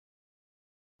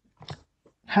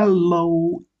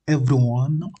Hello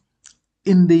everyone.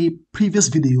 In the previous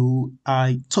video,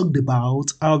 I talked about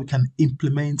how we can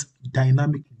implement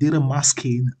dynamic data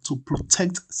masking to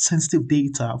protect sensitive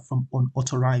data from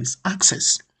unauthorized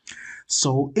access.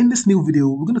 So in this new video,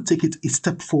 we're going to take it a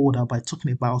step further by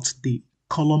talking about the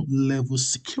column level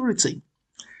security.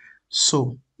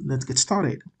 So let's get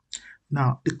started.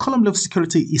 Now, the column level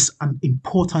security is an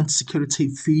important security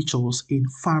features in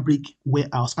Fabric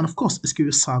Warehouse and of course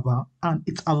SQL Server, and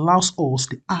it allows us,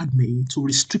 the admin, to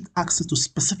restrict access to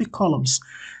specific columns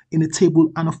in a table,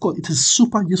 and of course it is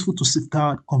super useful to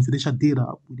safeguard confidential data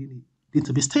within a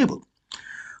database table.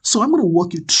 So I'm going to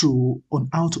walk you through on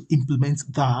how to implement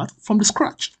that from the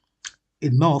scratch.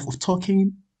 Enough of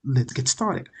talking, let's get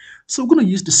started. So we're going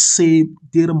to use the same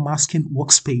data masking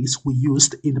workspace we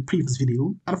used in the previous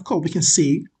video, and of course we can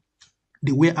see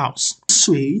the warehouse.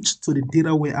 Switch to the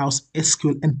data warehouse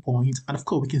SQL endpoint, and of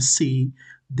course we can see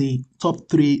the top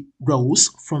three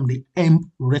rows from the EMP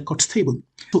records table.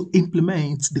 To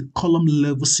implement the column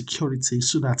level security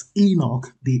so that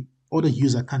Enoch, the other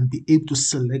user, can be able to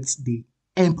select the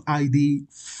EMP ID,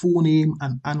 full name,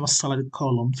 and annual salary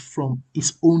columns from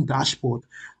his own dashboard,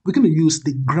 we're going to use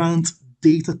the grant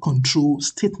data control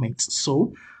statement.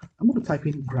 So I'm going to type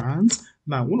in grant.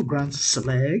 Now, I'm going to grant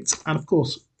select, and of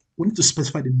course, we need to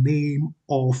specify the name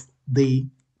of the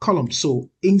column. So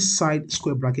inside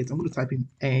square brackets, I'm going to type in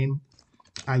EMP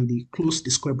ID, close the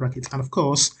square bracket, and of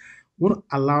course, we want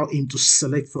to allow him to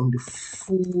select from the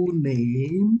full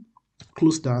name,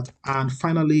 close that, and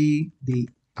finally the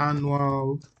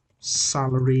annual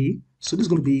salary. So this is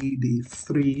going to be the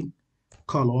three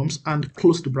columns and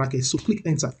close the bracket. So click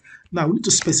enter. Now we need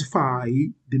to specify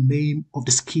the name of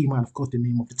the schema and of course the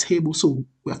name of the table. So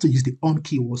we have to use the on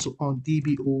keyword. So on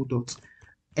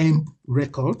dbo.emp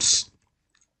records,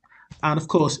 and of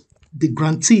course the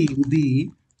grantee will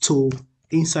be to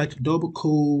inside double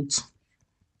quotes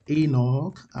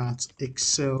Enoch at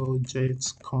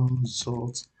exceljet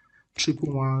consult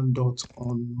 111 dot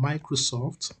on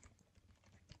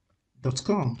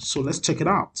microsoft.com. So let's check it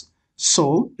out.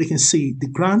 So we can see the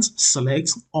grant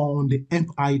select on the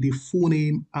EMP ID, full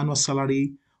name, annual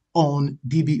salary on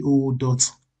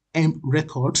dbo.emp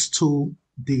records to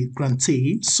the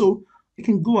grantee. So you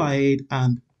can go ahead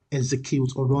and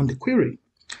execute or run the query.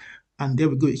 And there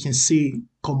we go. You can see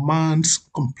commands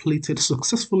completed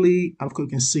successfully. And of course,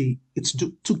 you can see it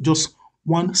took just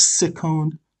 1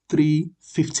 second,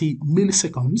 350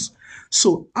 milliseconds.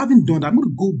 So having done that, I'm going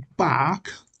to go back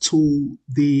to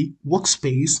the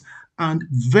workspace. And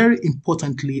very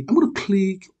importantly, I'm going to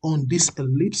click on this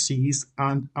ellipses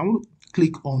and I want to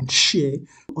click on share,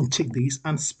 uncheck this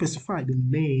and specify the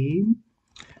name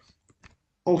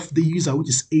of the user, which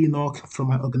is Enoch from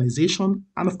my organization.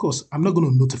 And of course, I'm not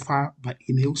going to notify by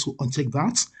email, so uncheck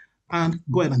that and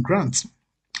go ahead and grant.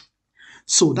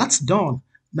 So that's done.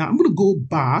 Now I'm going to go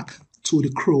back to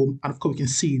the Chrome, and of course, you can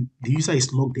see the user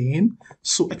is logged in.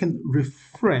 So I can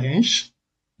refresh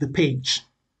the page.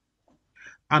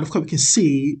 And of course, we can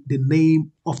see the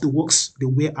name of the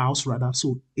warehouse rather,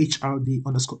 so HRD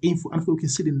underscore info. And of course, we can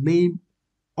see the name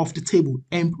of the table,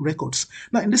 EMP records.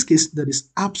 Now, in this case, there is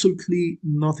absolutely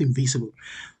nothing visible.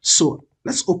 So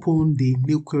let's open the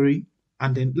new query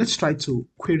and then let's try to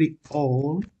query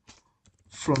all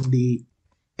from the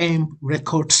EMP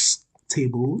records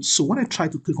table. So when I try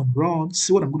to click on run,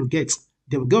 see what I'm going to get.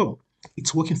 There we go.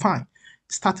 It's working fine.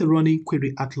 Started running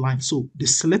query at line. So the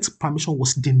select permission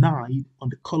was denied on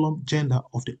the column gender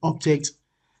of the object,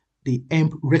 the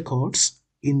EMP records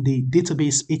in the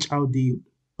database HRD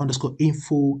underscore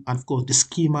info, and of course the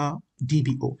schema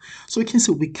DBO. So we can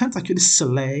see we can't actually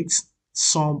select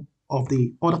some of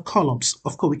the other columns.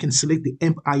 Of course, we can select the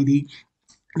EMP ID,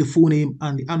 the full name,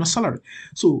 and the annual salary.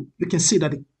 So we can see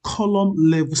that the column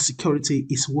level security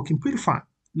is working pretty fine.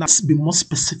 Now let's be more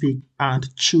specific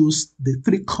and choose the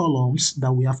three columns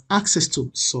that we have access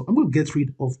to. So I'm going to get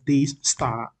rid of this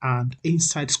star and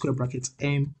inside square brackets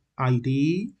EMP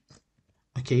ID.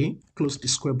 Okay, close the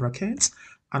square brackets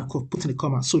and put in a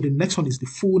comma. So the next one is the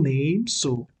full name.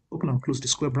 So open and close the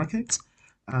square brackets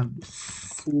and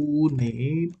full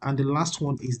name. And the last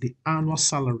one is the annual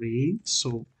salary.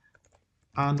 So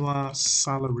annual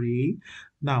salary.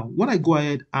 Now, when I go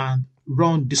ahead and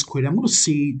run this query, I'm going to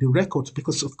see the records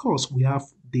because, of course, we have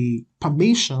the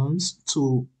permissions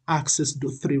to access the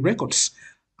three records.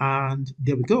 And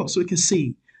there we go. So you can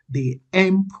see the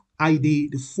EMP ID,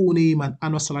 the full name, and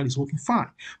annual salary is working fine.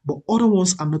 But other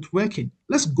ones are not working.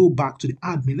 Let's go back to the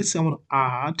admin. Let's say I want to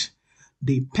add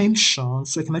the pension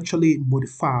so I can actually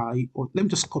modify, or let me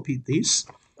just copy this.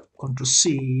 Control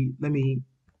C, let me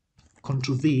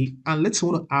Control V, and let's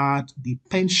want to add the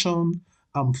pension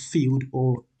field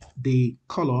or the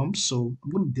column. So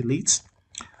I'm going to delete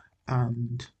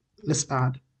and let's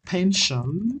add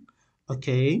pension.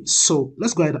 Okay, so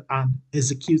let's go ahead and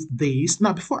execute this.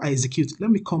 Now, before I execute, let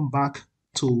me come back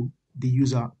to the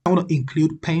user. I want to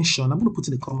include pension. I'm going to put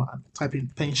in the comma and type in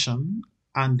pension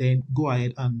and then go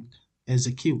ahead and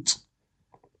execute.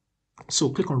 So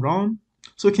click on run.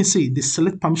 So you can see the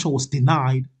select permission was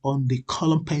denied on the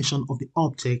column pension of the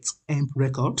object EMP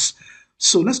records.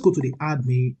 So let's go to the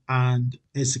admin and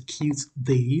execute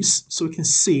this. So we can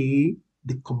see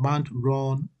the command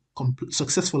run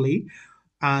successfully.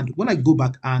 And when I go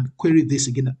back and query this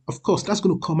again, of course, that's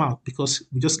going to come out because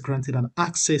we just granted an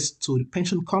access to the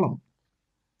pension column.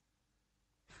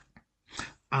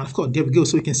 And of course, there we go.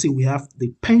 So you can see we have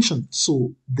the pension.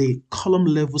 So the column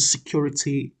level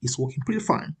security is working pretty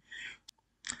fine.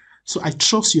 So I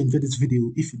trust you enjoyed this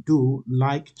video. If you do,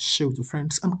 like, share with your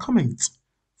friends and comment.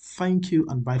 Thank you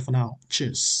and bye for now.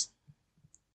 Cheers.